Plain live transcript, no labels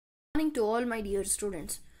Morning to all my dear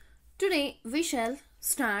students. Today we shall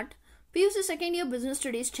start PUC second year business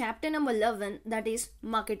studies chapter number 11, that is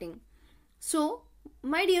marketing. So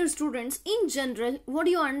my dear students, in general, what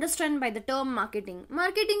do you understand by the term marketing?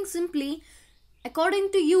 Marketing simply,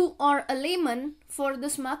 according to you or a layman for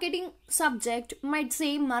this marketing subject, might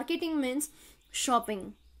say marketing means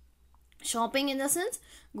shopping. Shopping in the sense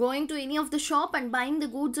going to any of the shop and buying the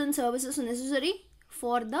goods and services necessary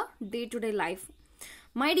for the day-to-day life.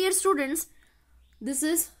 My dear students, this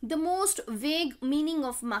is the most vague meaning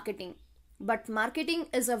of marketing, but marketing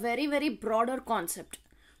is a very broader concept.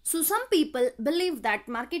 So some people believe that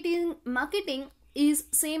marketing is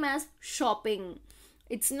same as shopping.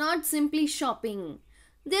 It's not simply shopping.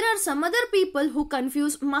 There are some other people who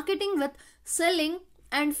confuse marketing with selling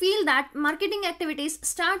and feel that marketing activities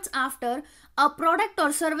starts after a product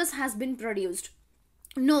or service has been produced.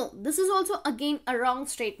 No, this is also again a wrong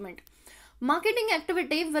statement. Marketing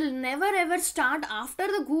activity will never ever start after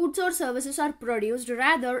the goods or services are produced.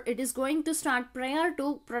 Rather, it is going to start prior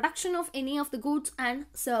to production of any of the goods and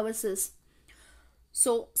services.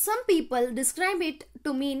 So, some people describe it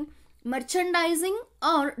to mean merchandising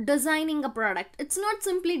or designing a product. It's not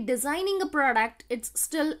simply designing a product, it's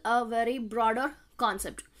still a very broader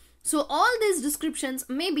concept. So, all these descriptions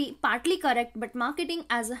may be partly correct, but marketing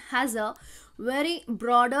has a very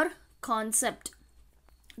broader concept.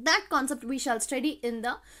 That concept we shall study in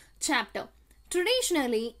the chapter.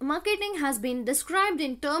 Traditionally, marketing has been described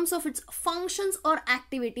in terms of its functions or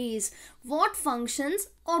activities. What functions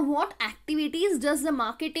or what activities does the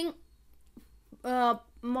marketing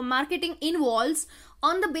involves?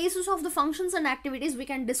 On the basis of the functions and activities, we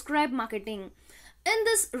can describe marketing. In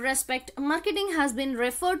this respect, marketing has been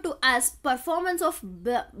referred to as performance of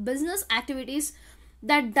business activities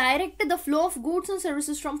that direct the flow of goods and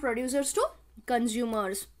services from producers to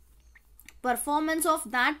consumers. Performance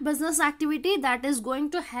of that business activity that is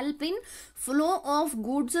going to help in flow of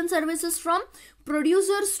goods and services from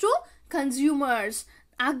producers to consumers.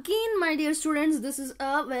 Again, my dear students, this is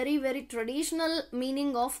a very traditional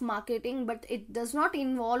meaning of marketing, but it does not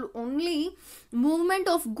involve only movement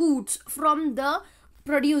of goods from the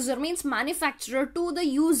producer, means manufacturer, to the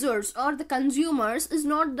users or the consumers. Is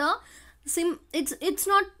not the it's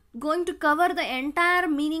not going to cover the entire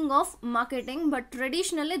meaning of marketing, but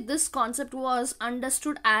traditionally this concept was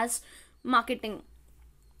understood as marketing.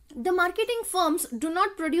 The marketing firms do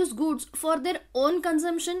not produce goods for their own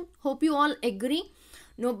consumption. Hope you all agree.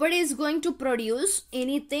 Nobody is going to produce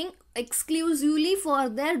anything exclusively for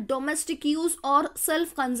their domestic use or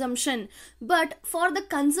self-consumption, but for the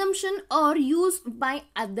consumption or use by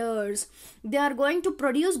others. They are going to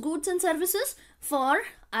produce goods and services for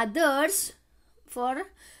others,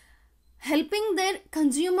 for helping their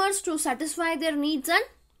consumers to satisfy their needs and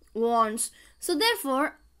wants. So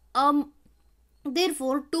therefore, to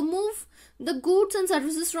move the goods and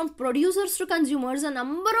services from producers to consumers, a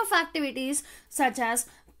number of activities such as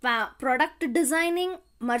product designing,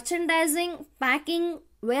 merchandising, packing,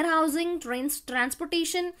 warehousing,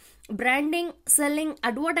 transportation, branding, selling,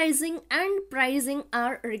 advertising and pricing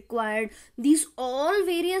are required. These all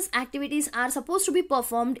various activities are supposed to be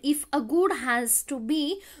performed if a good has to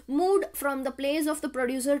be moved from the place of the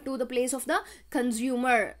producer to the place of the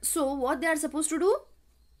consumer. So what they are supposed to do?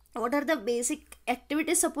 What are the basic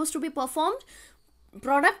activities supposed to be performed?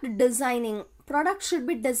 Product designing. Product should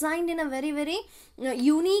be designed in a very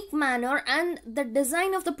unique manner, and the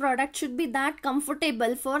design of the product should be that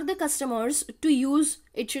comfortable for the customers to use.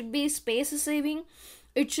 It should be space saving,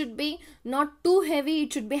 it should be not too heavy,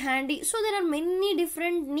 it should be handy. So there are many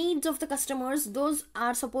different needs of the customers. Those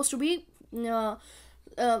are supposed to be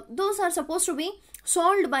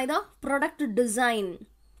solved by the product design.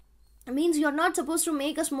 Means you're not supposed to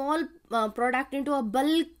make a small product into a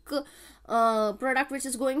bulk product which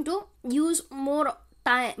is going to use more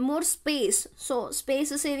space. So space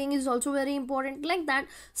saving is also very important. Like that,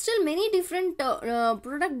 still many different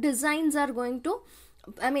product designs are going to,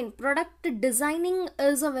 product designing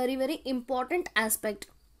is a very important aspect.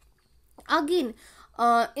 Again,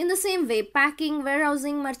 in the same way, packing,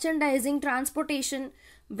 warehousing, merchandising, transportation,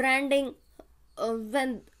 branding.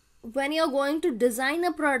 When you're going to design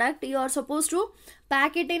a product, you are supposed to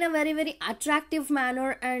pack it in a very attractive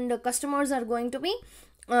manner, and customers are going to be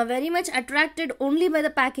very much attracted only by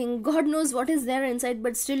the packing. God knows what is there inside,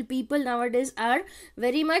 but still people nowadays are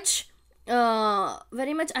very much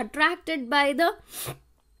attracted by the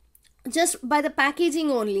just by the packaging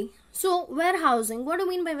only. So warehousing, what do you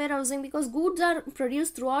mean by warehousing? Because goods are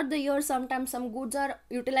produced throughout the year. Sometimes some goods are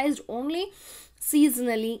utilized only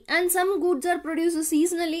seasonally, and some goods are produced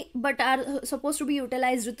seasonally but are supposed to be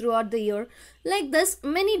utilized throughout the year. Like this,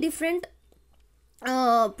 many different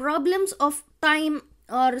problems of time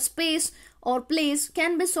or space or place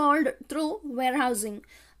can be solved through warehousing.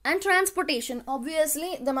 And transportation,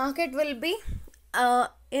 obviously the market will be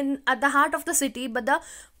in at the heart of the city, but the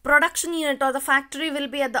production unit or the factory will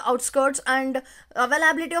be at the outskirts, and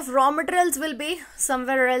availability of raw materials will be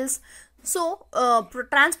somewhere else. So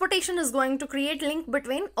transportation is going to create link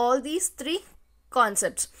between all these three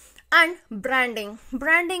concepts. And branding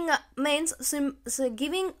means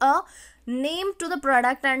giving a name to the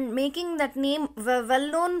product and making that name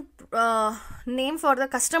well-known name for the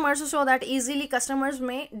customers, so that easily customers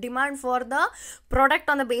may demand for the product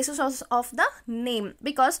on the basis of the name.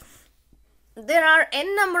 Because there are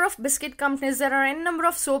n number of biscuit companies, there are n number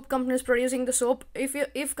of soap companies producing the soap.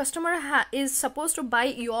 If customer is supposed to buy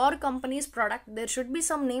your company's product, there should be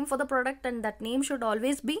some name for the product, and that name should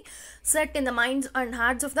always be set in the minds and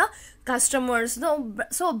hearts of the customers.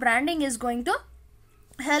 So branding is going to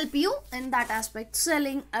help you in that aspect.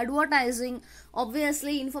 Selling, advertising,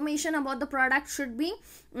 obviously information about the product should be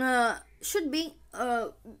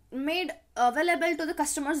made available to the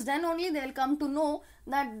customers. Then only they'll come to know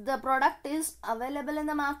that the product is available in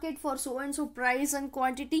the market for so and so price and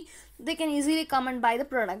quantity. They can easily come and buy the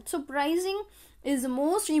product. So pricing is the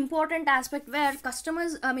most important aspect, where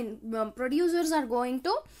producers are going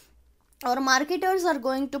to, or marketers are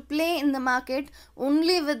going to play in the market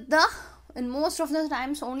only with the, in most of the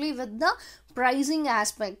times only with the pricing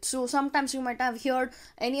aspect. So sometimes you might have heard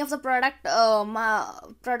any of the products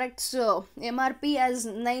MRP as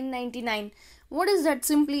 999. What is that?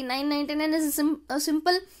 Simply 999 is a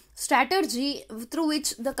simple strategy through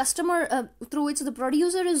which the customer through which the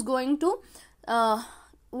producer is going to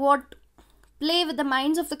play with the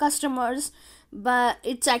minds of the customers. But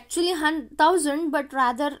it's actually 1,000, but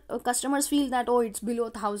rather customers feel that, oh, it's below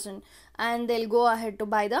 1,000, and they'll go ahead to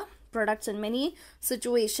buy the products in many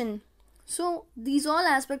situations. So these all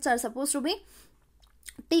aspects are supposed to be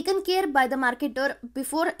taken care by the marketer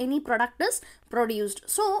before any product is produced.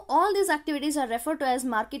 So all these activities are referred to as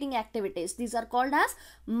marketing activities. These are called as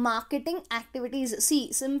marketing activities.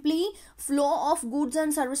 See, simply flow of goods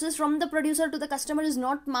and services from the producer to the customer is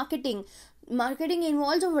not marketing. Marketing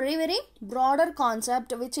involves a very, very broader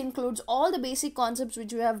concept, which includes all the basic concepts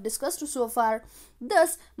which we have discussed so far.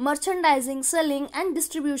 Thus, merchandising, selling and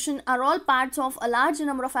distribution are all parts of a large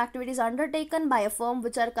number of activities undertaken by a firm,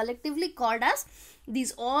 which are collectively called as,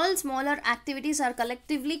 these all smaller activities are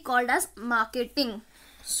collectively called as marketing.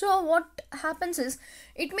 So what happens is,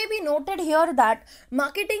 it may be noted here that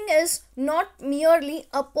marketing is not merely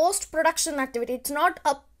a post-production activity. It's not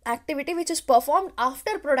a activity which is performed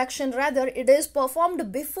after production, rather it is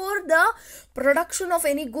performed before the production of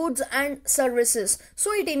any goods and services.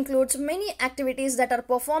 So it includes many activities that are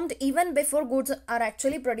performed even before goods are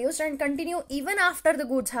actually produced and continue even after the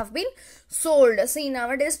goods have been sold. See,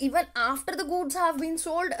 nowadays even after the goods have been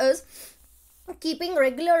sold is keeping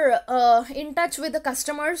regular in touch with the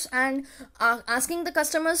customers and asking the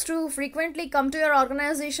customers to frequently come to your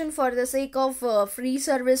organization for the sake of free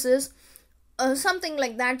services, something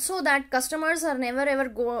like that, so that customers are never ever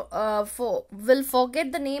will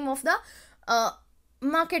forget the name of the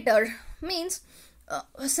marketer. Means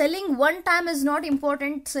selling one time is not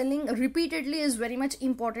important, selling repeatedly is very much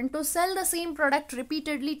important. To sell the same product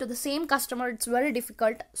repeatedly to the same customer, it's very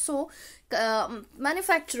difficult. So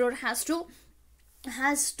manufacturer has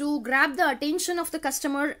to grab the attention of the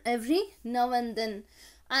customer every now and then,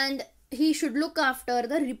 and he should look after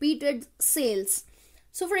the repeated sales.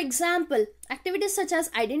 So for example, activities such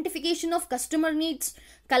as identification of customer needs,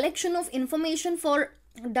 collection of information for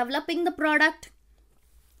developing the product,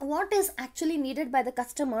 what is actually needed by the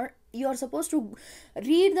customer, you are supposed to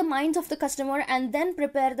read the minds of the customer and then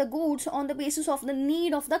prepare the goods on the basis of the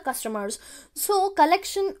need of the customers. So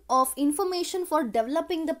collection of information for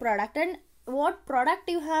developing the product, and what product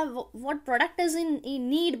you have, what product is in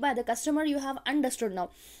need by the customer, you have understood now.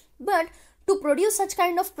 But to produce such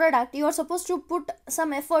kind of product, you are supposed to put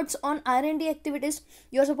some efforts on R&D activities,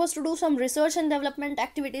 you are supposed to do some research and development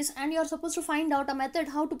activities, and you are supposed to find out a method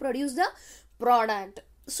how to produce the product.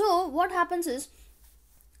 So what happens is,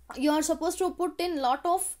 you are supposed to put in lot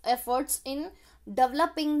of efforts in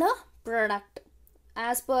developing the product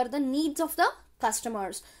as per the needs of the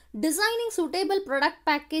customers. Designing suitable product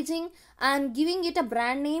packaging and giving it a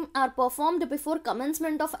brand name are performed before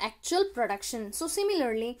commencement of actual production. So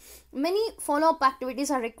similarly, many follow-up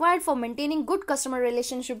activities are required for maintaining good customer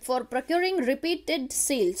relationship for procuring repeated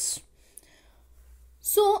sales.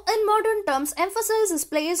 So in modern terms, emphasis is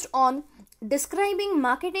placed on describing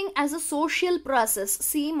marketing as a social process.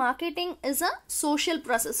 See, marketing is a social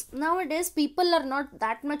process. Nowadays, people are not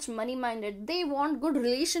that much money minded. They want good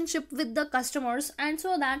relationship with the customers, and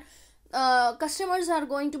so that customers are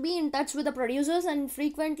going to be in touch with the producers, and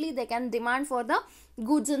frequently they can demand for the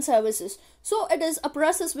goods and services. So it is a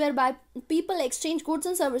process whereby people exchange goods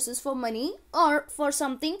and services for money or for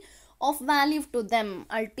something of value to them.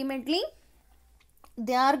 Ultimately,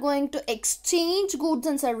 they are going to exchange goods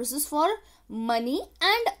and services for money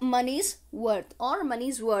and money's worth,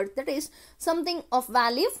 that is something of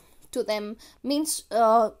value to them. Means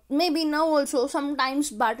maybe now also sometimes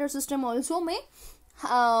barter system also may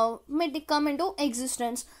come into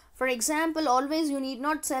existence. For example, always you need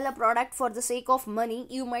not sell a product for the sake of money.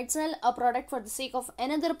 You might sell a product for the sake of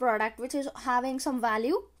another product which is having some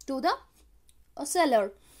value to the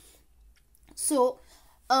seller. So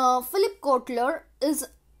Philip Kotler is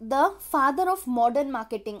the father of modern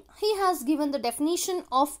marketing. He has given the definition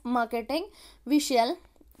of marketing. We shall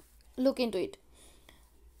look into it.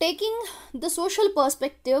 Taking the social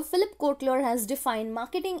perspective, Philip Kotler has defined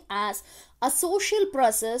marketing as a social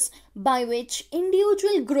process by which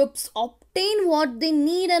individual groups obtain what they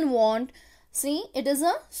need and want. See, it is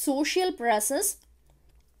a social process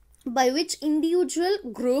by which individual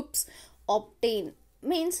groups obtain,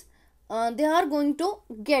 means they are going to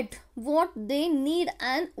get what they need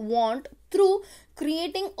and want through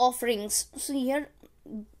creating offerings. So here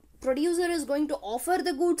producer is going to offer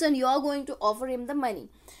the goods and you are going to offer him the money.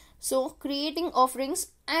 So creating offerings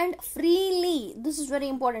and freely, this is very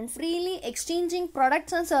important, freely exchanging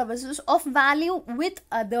products and services of value with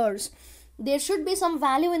others. There should be some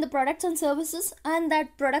value in the products and services, and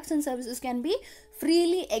that products and services can be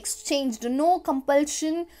freely exchanged. No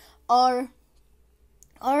compulsion or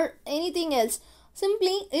anything else.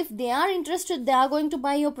 Simply, if they are interested, they are going to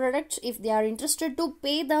buy your products. If they are interested to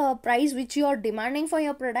pay the price which you are demanding for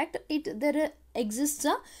your product, there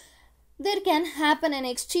can happen an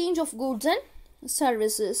exchange of goods and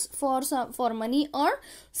services for money or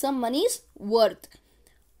some money's worth.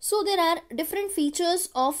 So there are different features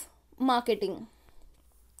of marketing.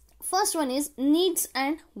 First one is needs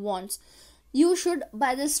and wants. You should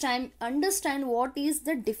by this time understand what is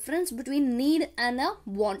the difference between need and a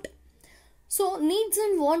want. So needs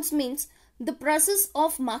and wants means the process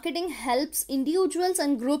of marketing helps individuals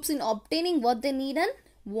and groups in obtaining what they need and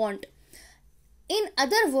want. In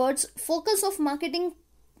other words, focus of marketing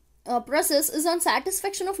process is on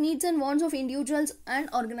satisfaction of needs and wants of individuals and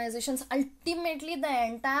organizations. Ultimately, the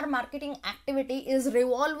entire marketing activity is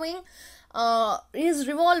revolving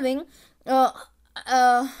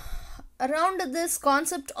around this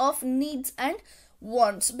concept of needs and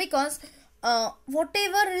wants, because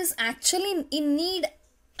whatever is actually in need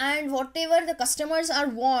and whatever the customers are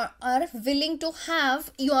willing to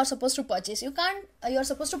have, you are supposed to purchase. You are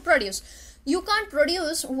supposed to produce. You can't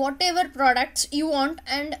produce whatever products you want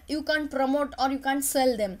and you can't promote or you can't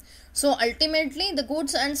sell them. So ultimately, the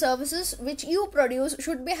goods and services which you produce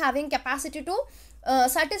should be having capacity to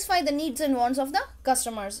satisfy the needs and wants of the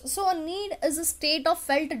customers. So a need is a state of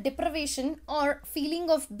felt deprivation or feeling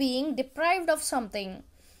of being deprived of something.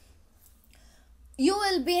 You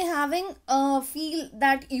will be having a feel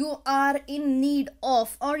that you are in need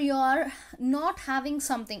of, or you are not having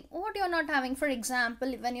something. What you are not having, for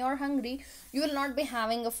example, when you are hungry, you will not be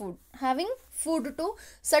having food to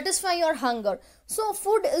satisfy your hunger. So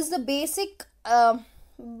food is the basic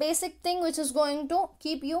thing which is going to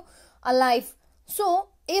keep you alive. So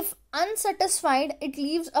if unsatisfied, it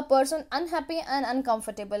leaves a person unhappy and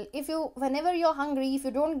uncomfortable. Whenever you're hungry, if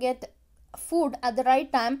you don't get food at the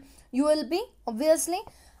right time, you will be obviously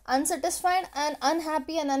unsatisfied and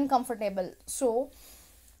unhappy and uncomfortable. So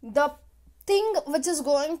the thing which is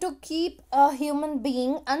going to keep a human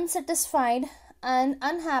being unsatisfied and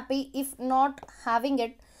unhappy if not having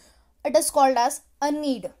it, it is called as a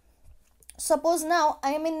need. Suppose now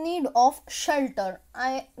I am in need of shelter.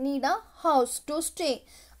 I need a house to stay,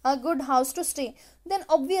 a good house to stay. Then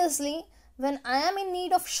obviously, when I am in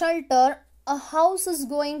need of shelter, a house is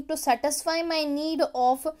going to satisfy my need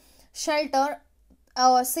of shelter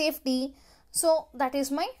or safety. So that is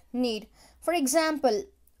my need. For example,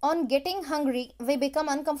 On getting hungry, we become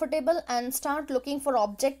uncomfortable and start looking for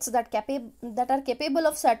objects that are capable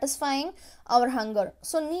of satisfying our hunger.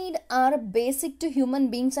 So need are basic to human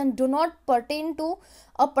beings and do not pertain to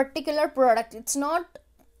a particular product. It's not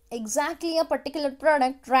exactly a particular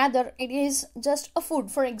product, rather it is just a food.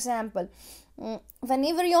 For example,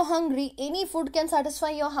 whenever you're hungry, any food can satisfy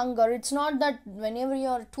your hunger. It's not that whenever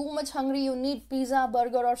you're too much hungry you need pizza,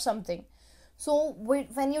 burger or something. So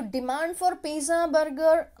when you demand for pizza,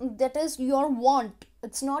 burger, that is your want,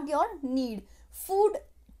 it's not your need. Food,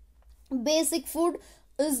 basic food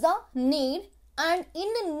is the need, and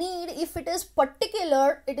in a need, if it is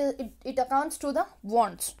particular, it accounts to the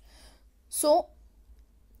wants. So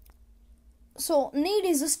need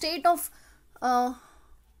is a state of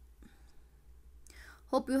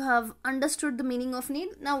hope you have understood the meaning of need.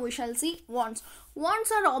 Now we shall see wants.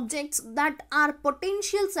 Wants are objects that are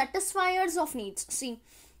potential satisfiers of needs. See,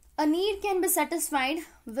 a need can be satisfied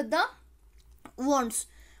with the wants,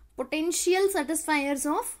 potential satisfiers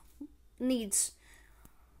of needs.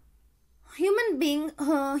 Human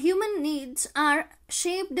needs are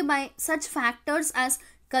shaped by such factors as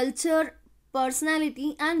culture,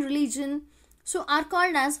 personality and religion, so are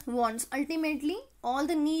called as wants. Ultimately, all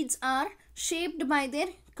the needs are shaped by their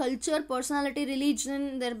culture, personality,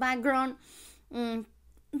 religion, their background.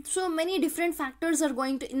 So many different factors are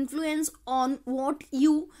going to influence on what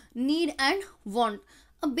you need and want.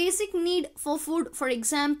 A basic need for food, for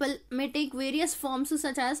example, may take various forms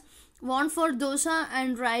such as want for dosa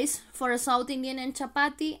and rice for a South Indian, and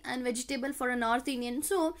chapati and vegetable for a North Indian.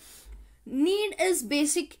 So need is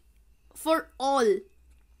basic for all.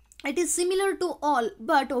 It is similar to all,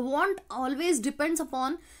 but want always depends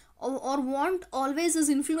upon, or want always is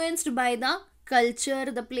influenced by the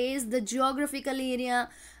culture, the place, the geographical area.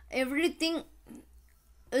 Everything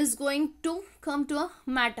is going to come to a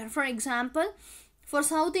matter. For example, for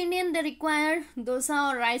South Indian, they require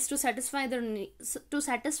dosa or rice to satisfy their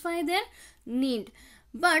need.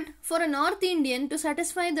 But for a North Indian, to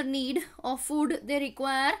satisfy the need of food, they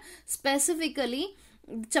require specifically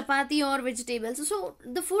chapati or vegetables. So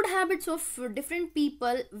the food habits of different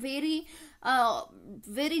people vary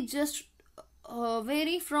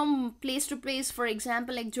from place to place, for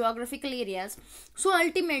example, like geographical areas. So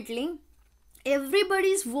ultimately,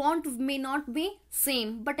 everybody's want may not be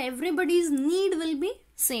same, but everybody's need will be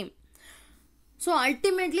same. So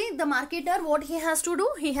ultimately, the marketer, what he has to do,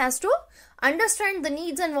 he has to understand the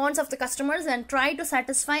needs and wants of the customers and try to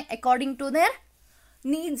satisfy according to their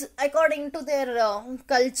needs, according to their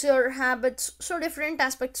culture, habits. So different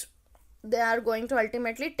aspects they are going to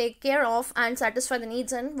ultimately take care of and satisfy the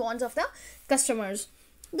needs and wants of the customers.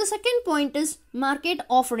 The second point is market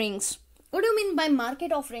offerings. What do you mean by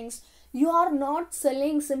market offerings? You are not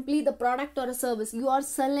selling simply the product or a service. You are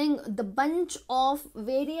selling the bunch of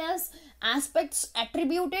various aspects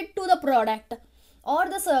attributed to the product or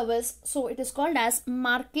the service. So it is called as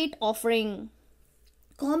market offering.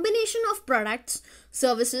 Combination of products,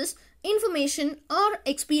 services, information or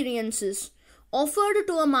experiences offered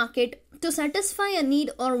to a market to satisfy a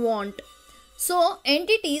need or want. So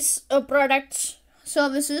entities, products,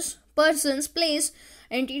 services, persons, place.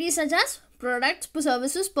 Entities such as products,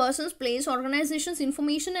 services, persons, place, organizations,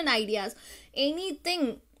 information and ideas.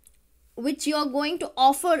 Anything which you are going to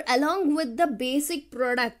offer along with the basic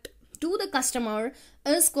product to the customer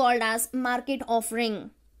is called as market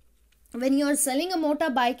offering. When you are selling a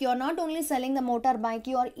motorbike, you are not only selling the motorbike,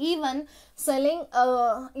 you are even selling,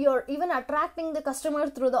 you're even attracting the customer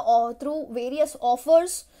through various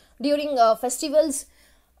offers during festivals,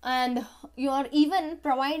 and you are even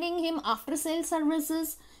providing him after sales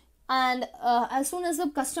services. And as soon as the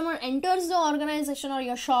customer enters the organization or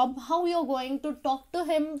your shop, how you're going to talk to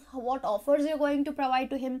him, what offers you're going to provide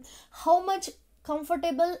to him, how much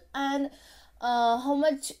comfortable and how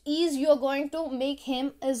much ease you're going to make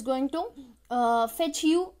him is going to fetch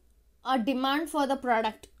you a demand for the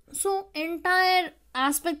product. So entire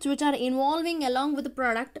aspects which are involving along with the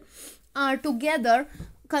product are together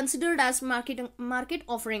considered as market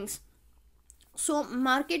offerings. So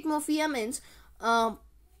market morphia means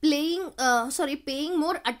paying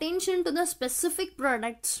more attention to the specific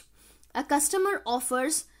products a customer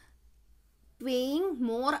offers. Paying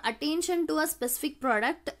more attention to a specific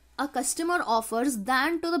product a customer offers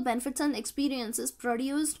than to the benefits and experiences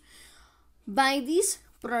produced by these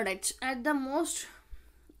products. At the most,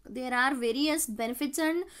 there are various benefits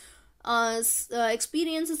and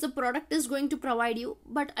experiences the product is going to provide you,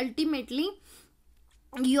 but ultimately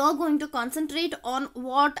you are going to concentrate on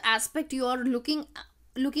what aspect you are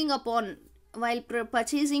looking upon while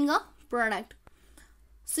purchasing a product.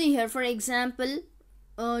 See here, for example,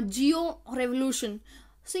 geo revolution.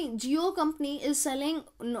 See, Jio company is selling,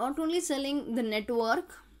 not only selling the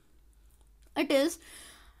network, it is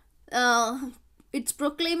it's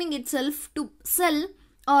proclaiming itself to sell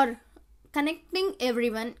or connecting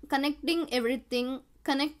everyone, connecting everything,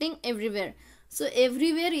 connecting everywhere. So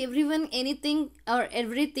everywhere, everyone, anything or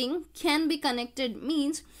everything can be connected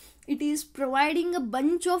means it is providing a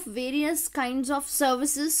bunch of various kinds of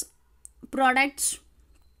services, products,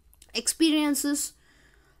 experiences,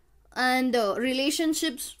 and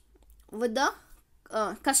relationships with the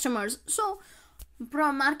customers. So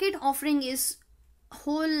market offering is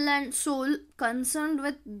whole and soul concerned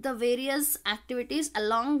with the various activities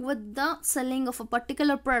along with the selling of a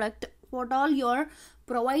particular product, what all you're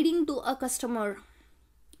providing to a customer.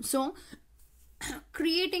 So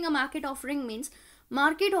creating a market offering means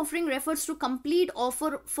market offering refers to complete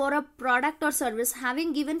offer for a product or service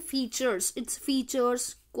having given features, its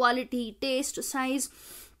features, quality, taste, size,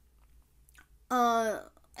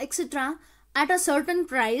 etc. at a certain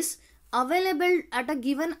price, available at a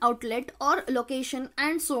given outlet or location,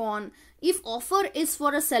 and so on. If offer is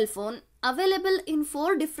for a cell phone, available in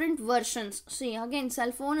 4 different versions. See, again,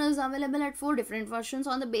 cell phone is available at 4 different versions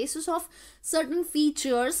on the basis of certain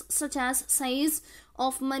features such as size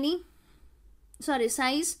of memory,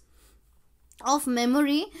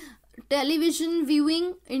 television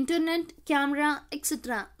viewing, internet, camera,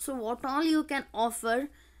 etc. So what all you can offer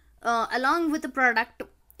along with the product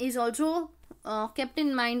is also kept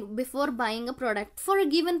in mind before buying a product for a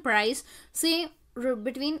given price, say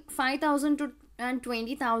between 5,000 to and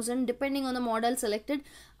 20,000 depending on the model selected,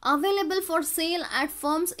 available for sale at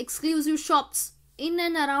firms' exclusive shops in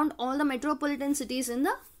and around all the metropolitan cities in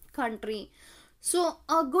the country. So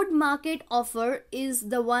a good market offer is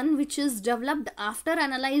the one which is developed after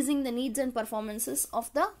analyzing the needs and performances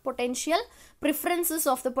of the potential preferences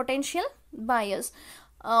of the potential buyers.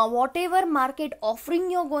 Whatever market offering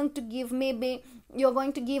you're going to give, maybe you're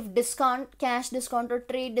going to give discount, cash discount or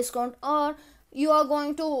trade discount, or you are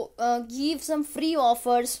going to give some free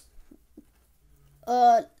offers,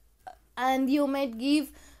 and you might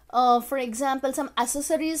give for example some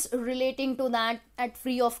accessories relating to that at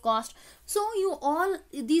free of cost. So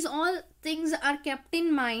these all things are kept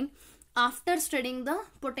in mind after studying the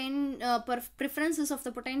preferences of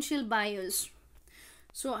the potential buyers.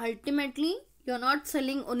 So ultimately you're not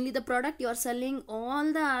selling only the product, you're selling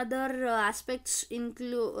all the other aspects,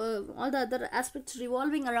 all the other aspects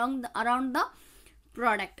revolving around the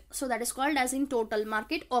product. So that is called as in total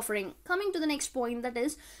market offering. Coming to the next point, that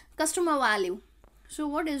is customer value. So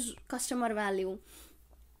what is customer value?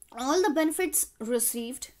 All the benefits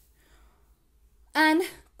received and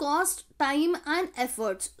cost, time and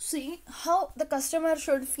efforts. See, how the customer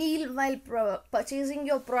should feel while purchasing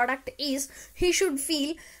your product is, he should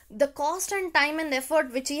feel the cost and time and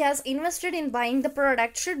effort which he has invested in buying the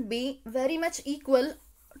product should be very much equal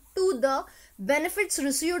to the benefits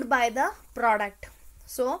received by the product.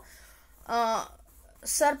 So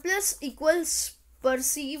surplus equals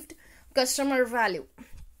perceived customer value.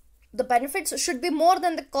 The benefits should be more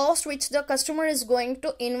than the cost which the customer is going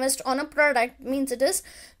to invest on a product, means it is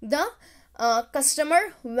the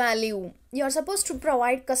customer value. You are supposed to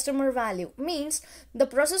provide customer value, means the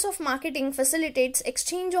process of marketing facilitates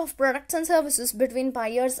exchange of products and services between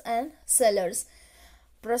buyers and sellers.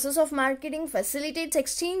 Process of marketing facilitates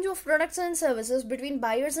exchange of products and services between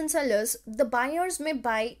buyers and sellers. The buyers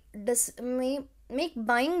may make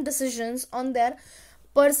buying decisions on their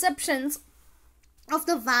perceptions of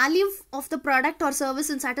the value of the product or service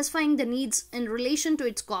in satisfying the needs in relation to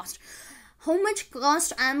its cost. How much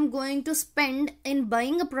cost I am going to spend in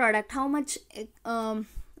buying a product, how much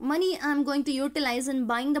money I am going to utilize in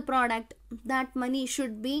buying the product, that money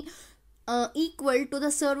should be equal to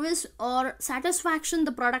the service or satisfaction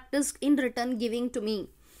the product is in return giving to me.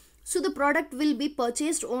 So the product will be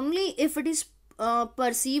purchased only if it is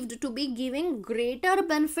perceived to be giving greater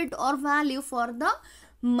benefit or value for the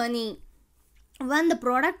money. When the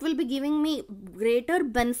product will be giving me greater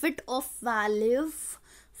benefit of value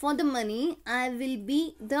for the money, I will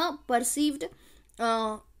be the perceived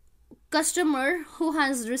customer who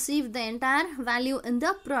has received the entire value in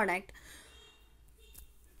the product.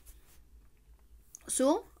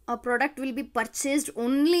 So a product will be purchased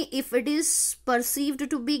only if it is perceived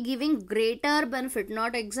to be giving greater benefit,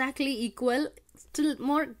 not exactly equal, still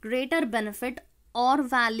more greater benefit or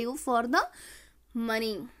value for the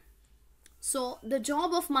money. So the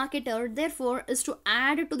job of marketer therefore is to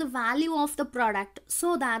add to the value of the product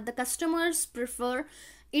so that the customers prefer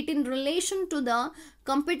it in relation to the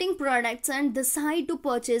competing products and decide to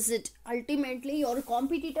purchase it. Ultimately your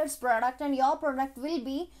competitor's product and your product will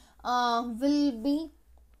be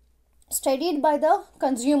studied by the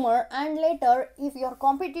consumer, and later if your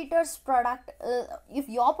competitor's product if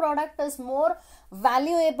your product is more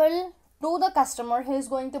valuable to the customer, he is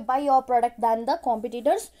going to buy your product than the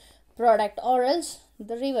competitor's product, or else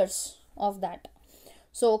the reverse of that.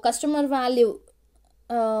 So customer value,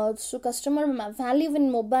 value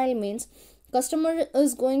in mobile means customer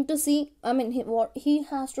is going to see, he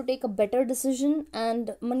has to take a better decision,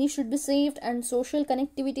 and money should be saved, and social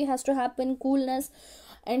connectivity has to happen, coolness,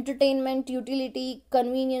 entertainment, utility,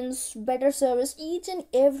 convenience, better service, each and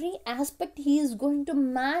every aspect he is going to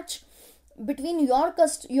match between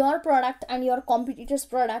your product and your competitor's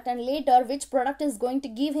product, and later which product is going to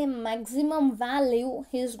give him maximum value,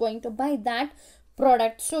 he is going to buy that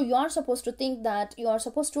product. So you are supposed to think that, you are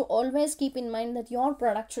supposed to always keep in mind that your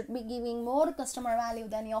product should be giving more customer value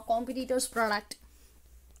than your competitor's product.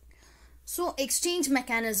 So exchange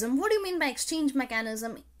mechanism, what do you mean by exchange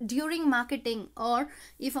mechanism? During marketing, or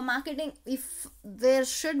if there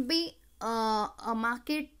should be a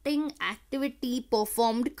marketing activity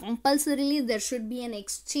performed, compulsorily there should be an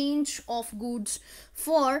exchange of goods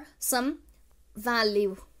for some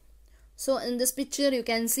value. So in this picture you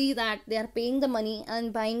can see that they are paying the money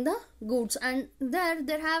and buying the goods, and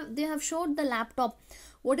they have showed the laptop.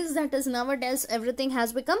 What is that? Is nowadays everything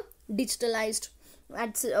has become digitalized.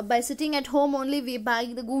 By sitting at home only, we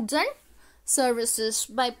buy the goods and services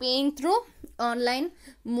by paying through online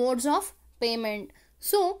modes of payment.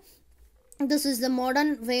 So this is the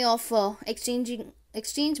modern way of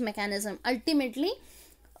exchange mechanism. Ultimately,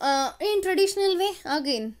 in traditional way,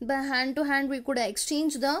 again by hand to hand, we could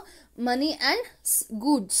exchange the money and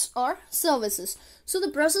goods or services. So the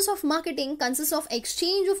process of marketing consists of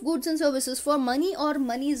exchange of goods and services for money or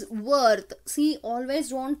money's worth. See, always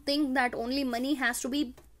don't think that only money has to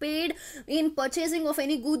be paid in purchasing of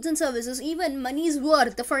any goods and services. Even money's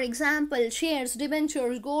worth, for example shares,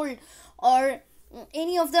 debentures, gold, or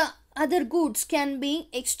any of the other goods can be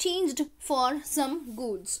exchanged for some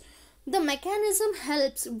goods. The mechanism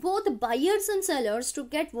helps both buyers and sellers to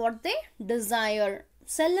get what they desire.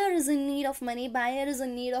 Seller is in need of money, buyer is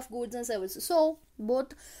in need of goods and services. So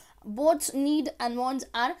both need and wants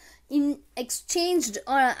are exchanged,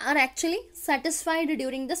 or are actually satisfied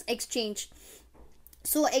during this exchange.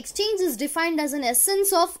 So exchange is defined as an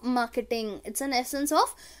essence of marketing. It's an essence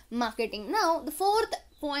of marketing. Now the fourth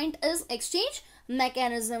point is exchange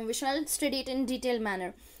mechanism. We shall study it in detailed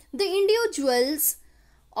manner. The individuals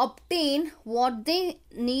obtain what they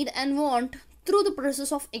need and want through the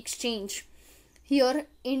process of exchange. Here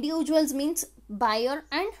individuals means buyer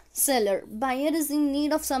and seller. Buyer is in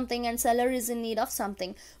need of something and seller is in need of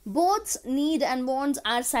something. Both need and wants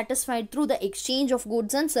are satisfied through the exchange of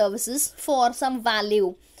goods and services for some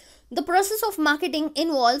value. The process of marketing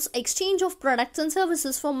involves exchange of products and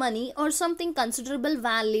services for money or something considered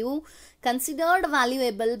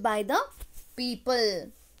valuable by the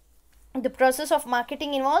people. The process of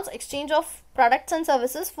marketing involves exchange of products and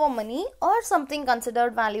services for money or something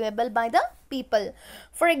considered valuable by the people.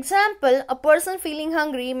 For example, a person feeling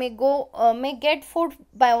hungry may get food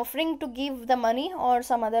by offering to give the money or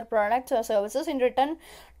some other products or services in return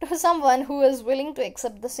to someone who is willing to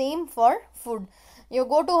accept the same for food. You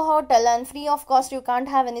go to a hotel and free of cost you can't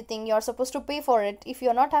have anything. You are supposed to pay for it. If you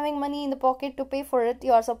are not having money in the pocket to pay for it,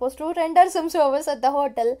 you are supposed to render some service at the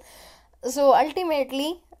hotel. So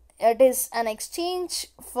ultimately it is an exchange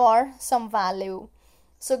for some value.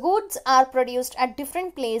 So goods are produced at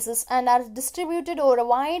different places and are distributed over a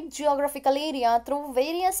wide geographical area through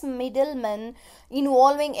various middlemen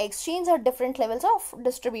involving exchange at different levels of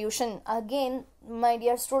distribution. Again, my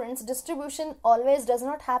dear students, distribution always does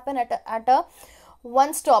not happen at a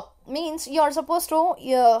one stop. Means you are supposed to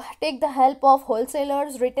take the help of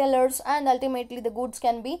wholesalers, retailers, and ultimately the goods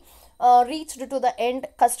can be reached to the end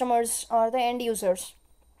customers or the end users.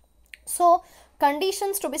 So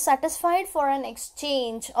conditions to be satisfied for an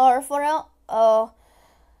exchange or for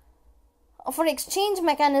exchange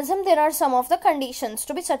mechanism, there are some of the conditions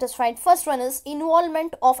to be satisfied. First one is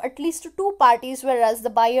involvement of at least two parties, whereas the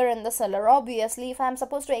buyer and the seller. Obviously, if I am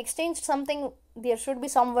supposed to exchange something, there should be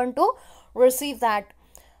someone to receive that.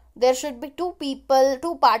 There should be two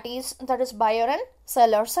parties, that is buyer and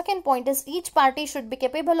seller. Second point is each party should be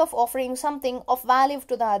capable of offering something of value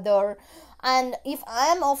to the other. And if I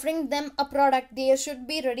am offering them a product, they should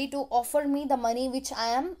be ready to offer me the money which I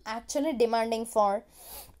am actually demanding for.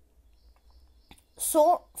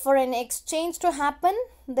 So for an exchange to happen,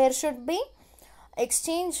 there should be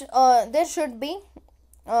exchange. They should be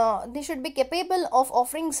capable of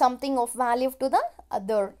offering something of value to the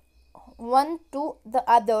other. One to the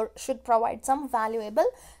other should provide some valuable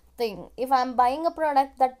thing. If I'm buying a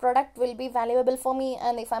product, that product will be valuable for me,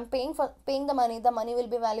 and if I'm paying the money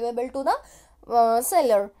will be valuable to the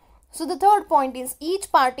seller. So the third point is each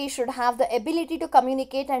party should have the ability to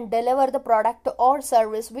communicate and deliver the product or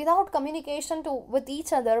service. Without communication with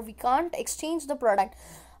each other, we can't exchange the product.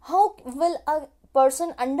 How will a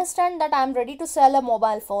person understand that I'm ready to sell a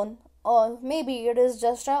mobile phone? Or maybe it is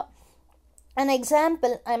just an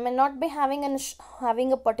example. I may not be having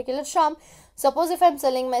a particular shop. Suppose if I'm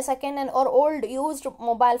selling my second and or old used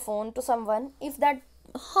mobile phone to someone,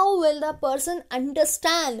 how will the person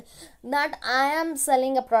understand that I am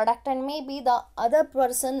selling a product and maybe the other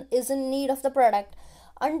person is in need of the product?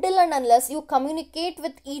 Until and unless you communicate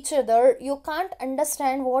with each other, you can't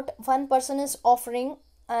understand what one person is offering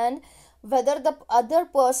and whether the other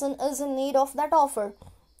person is in need of that offer.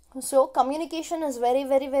 So communication is very,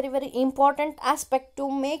 very, very, very important aspect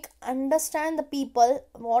to make understand the people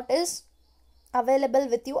what is available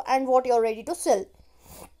with you and what you're ready to sell.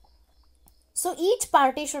 So each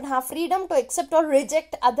party should have freedom to accept or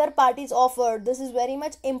reject other party's offer. This is very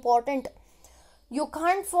much important. You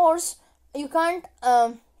can't force, you can't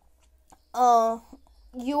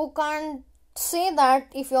say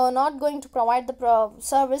that if you're not going to provide the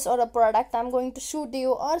service or a product, I'm going to shoot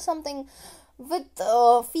you or something. With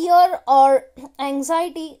fear or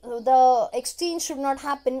anxiety, the exchange should not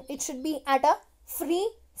happen. It should be at a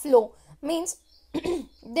free flow. Means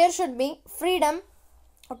there should be freedom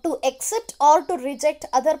to accept or to reject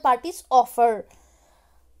other parties' offer.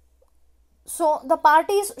 So the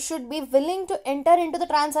parties should be willing to enter into the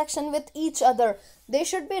transaction with each other. They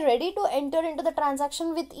should be ready to enter into the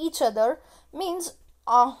transaction with each other. Means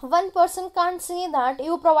one person can't say that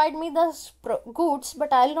you provide me the goods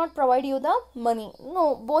but I'll not provide you the money.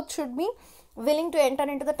 No, both should be willing to enter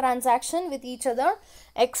into the transaction with each other.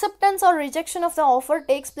 Acceptance or rejection of the offer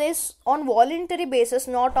takes place on voluntary basis,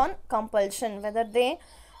 not on compulsion. Whether they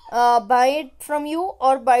buy it from you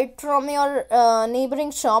or buy it from your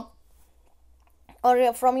neighboring shop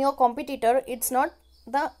or from your competitor, it's not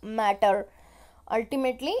the matter.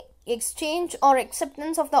 Ultimately, exchange or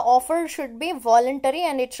acceptance of the offer should be voluntary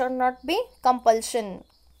and it should not be compulsion.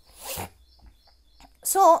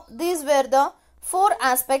 So these were the 4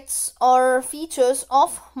 aspects or features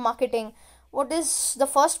of marketing. What is the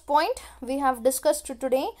first point we have discussed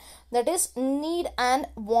today? That is need and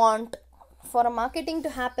want. For a marketing to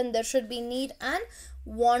happen, there should be need and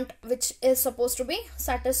want, which is supposed to be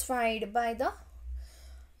satisfied by the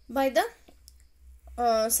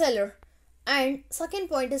seller. And second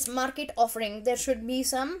point is market offering. There should be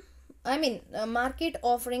market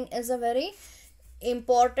offering is a very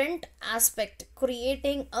important aspect,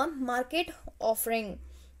 creating a market offering.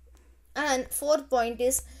 And fourth point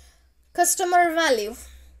is customer value.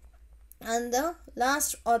 And the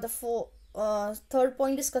last or the third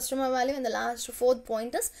point is customer value, and the fourth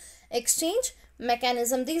point is exchange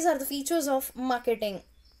mechanism. These are the features of marketing.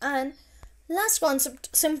 And last concept,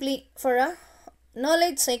 simply for a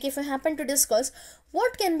knowledge sake, if I happen to discuss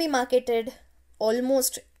what can be marketed,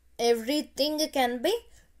 almost everything can be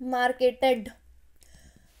marketed.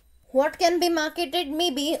 What can be marketed?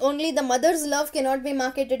 Maybe only the mother's love cannot be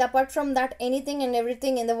marketed. Apart from that, anything and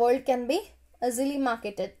everything in the world can be easily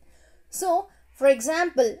marketed. So, for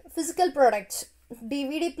example, physical products,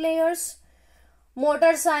 DVD players,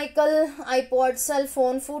 motorcycle, iPod, cell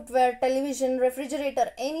phone, footwear, television,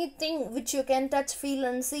 refrigerator, anything which you can touch, feel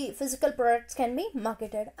and see, physical products can be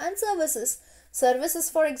marketed. And services,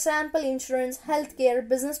 for example, insurance, healthcare,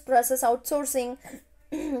 business process outsourcing,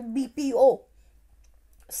 BPO,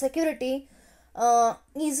 security,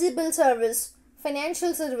 easy bill service,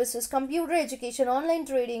 financial services, computer education, online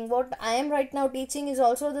trading. What I am right now teaching is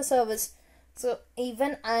also the service. So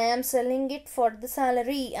even I am selling it for the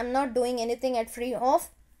salary. I'm not doing anything at free of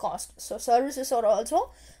cost. So services are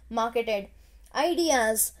also marketed.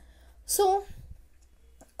 Ideas. So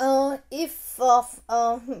if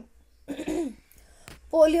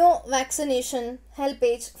polio vaccination, help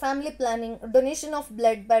age, family planning, donation of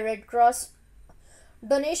blood by Red Cross,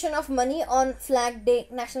 donation of money on Flag Day,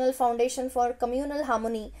 National Foundation for Communal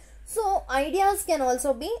Harmony. So ideas can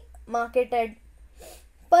also be marketed.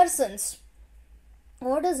 Persons.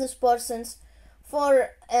 What is this persons? For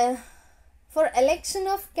election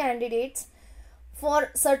of candidates for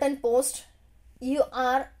certain post, you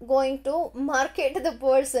are going to market the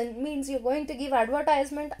person. Means you're going to give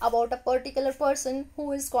advertisement about a particular person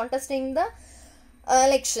who is contesting the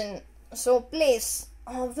election. So place,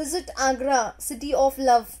 visit Agra, city of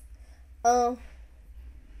love,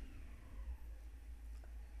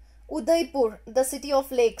 Udaipur, the city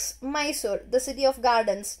of lakes, Mysore, the city of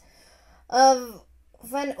gardens,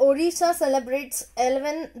 when Orissa celebrates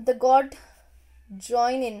Elven the god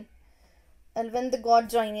join in. Elven the god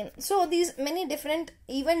join in. So these many different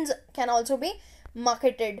events can also be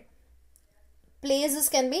marketed. Places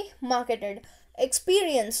can be marketed.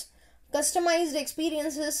 Experience. Customized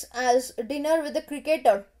experiences as dinner with a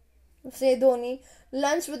cricketer, say Dhoni,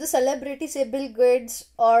 lunch with a celebrity, say Bill Gates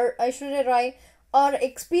or Aishwarya Rai, or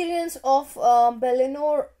experience of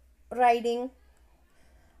Baleno riding,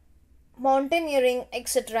 mountaineering,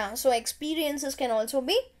 etc. So experiences can also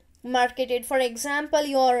be marketed. For example,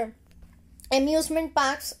 your amusement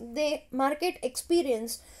parks, they market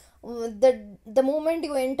experience. The moment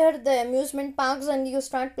you enter the amusement parks and you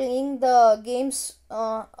start playing the games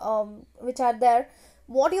which are there,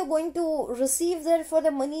 what you're going to receive there for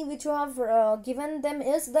the money which you have given them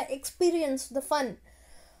is the experience, the fun,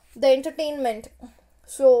 the entertainment.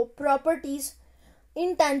 So properties,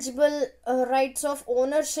 intangible rights of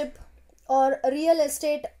ownership or real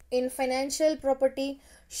estate in financial property,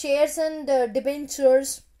 shares and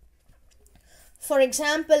debentures. For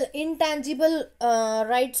example, intangible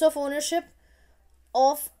rights of ownership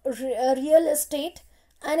of real estate,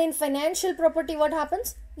 and in financial property what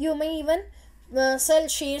happens, you may even sell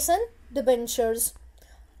shares and debentures.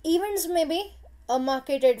 Events may be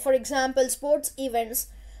marketed. For example, sports events,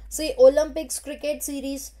 say Olympics, cricket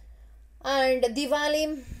series, and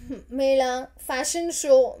Diwali Mela, fashion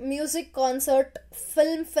show, music concert,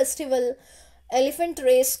 film festival, elephant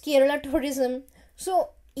race, Kerala tourism. So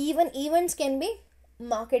even events can be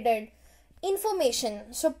marketed.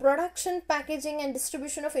 Information. So production, packaging and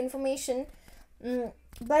distribution of information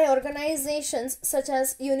by organizations such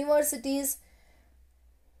as universities,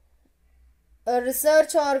 a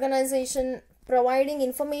research organization providing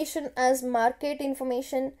information as market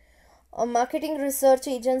information, marketing research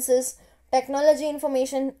agencies, technology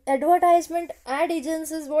information, advertisement ad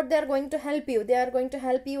agencies. What they are going to help you, they are going to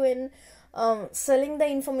help you in selling the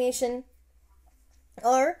information,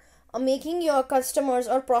 or making your customers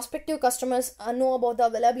or prospective customers know about the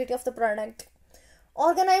availability of the product.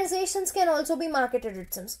 Organizations can also be marketed,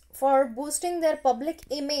 it seems, for boosting their public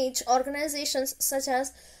image. Organizations such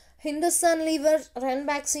as Hindustan Lever,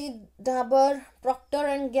 Ranbaxy, Dabur, Procter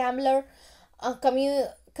and Gamble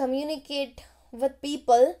communicate with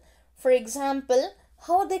people. For example,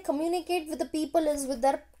 how they communicate with the people is with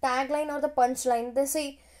their tagline or the punchline. They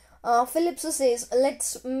say, Philips says,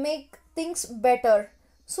 let's make things better.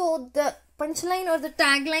 So the punchline or the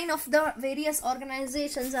tagline of the various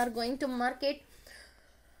organizations are going to market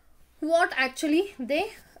what actually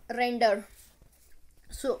they render.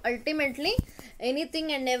 So ultimately,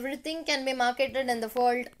 anything and everything can be marketed in the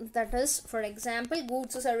world. That is, for example,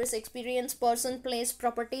 goods, service, experience, person, place,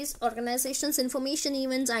 properties, organizations, information,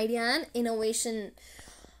 events, idea and innovation.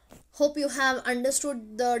 Hope you have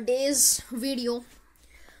understood the day's video.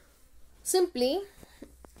 Simply,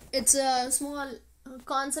 it's a small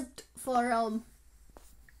concept for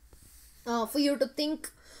you to think.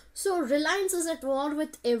 So Reliance is at war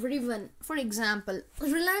with everyone. For example,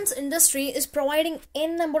 Reliance Industry is providing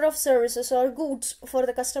n number of services or goods for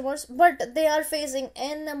the customers, but they are facing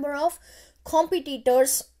n number of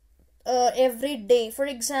competitors every day. For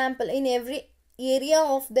example, in every area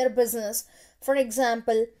of their business. For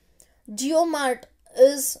example, JioMart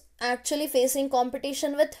is actually facing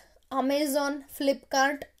competition with Amazon,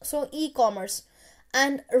 Flipkart, so e-commerce,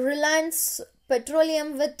 and Reliance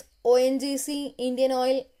Petroleum with ONGC, Indian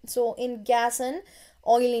Oil, so in gas and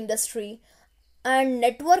oil industry. And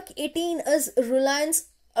Network 18 is Reliance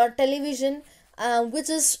Television, which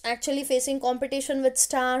is actually facing competition with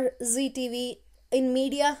Star, ZTV in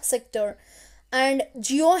media sector. And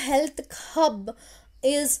Geo Health Hub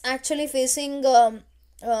is actually facing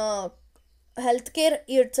healthcare.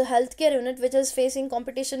 It's a healthcare unit which is facing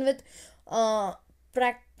competition with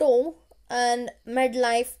Practo and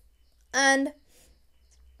MedLife and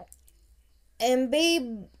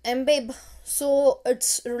Embabe. So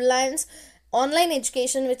it's Reliance Online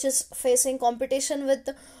Education which is facing competition with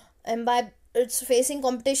Embabe. It's facing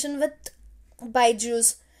competition with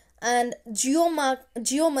Byju's. And Geo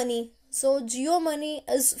Money. So Geo Money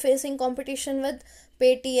is facing competition with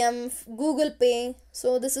Paytm, Google Pay.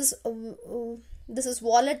 So this is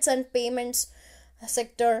wallets and payments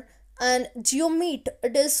sector. And GeoMeet,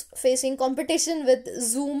 it is facing competition with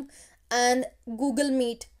Zoom and Google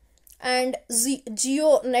Meet. And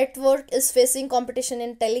Geo Network is facing competition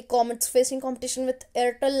in telecom. It's facing competition with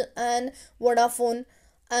Airtel and Vodafone.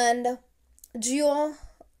 And Geo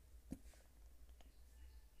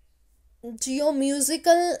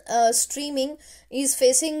musical streaming is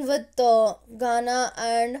facing with Ghana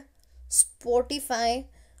and Spotify.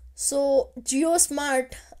 So Geo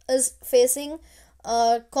Smart is facing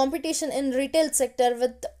competition in retail sector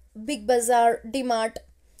with Big Bazaar, DMart,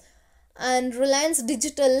 and Reliance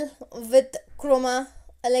Digital with Chroma,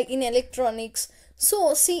 like in electronics.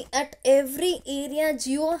 So see, at every area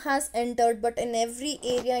Jio has entered, but in every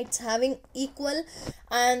area it's having equal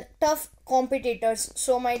and tough competitors.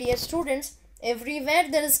 So my dear students, everywhere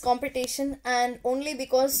there is competition, and only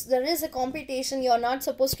because there is a competition you are not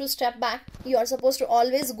supposed to step back. You are supposed to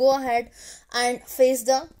always go ahead and face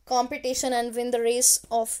the competition and win the race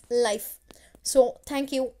of life. So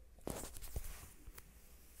thank you.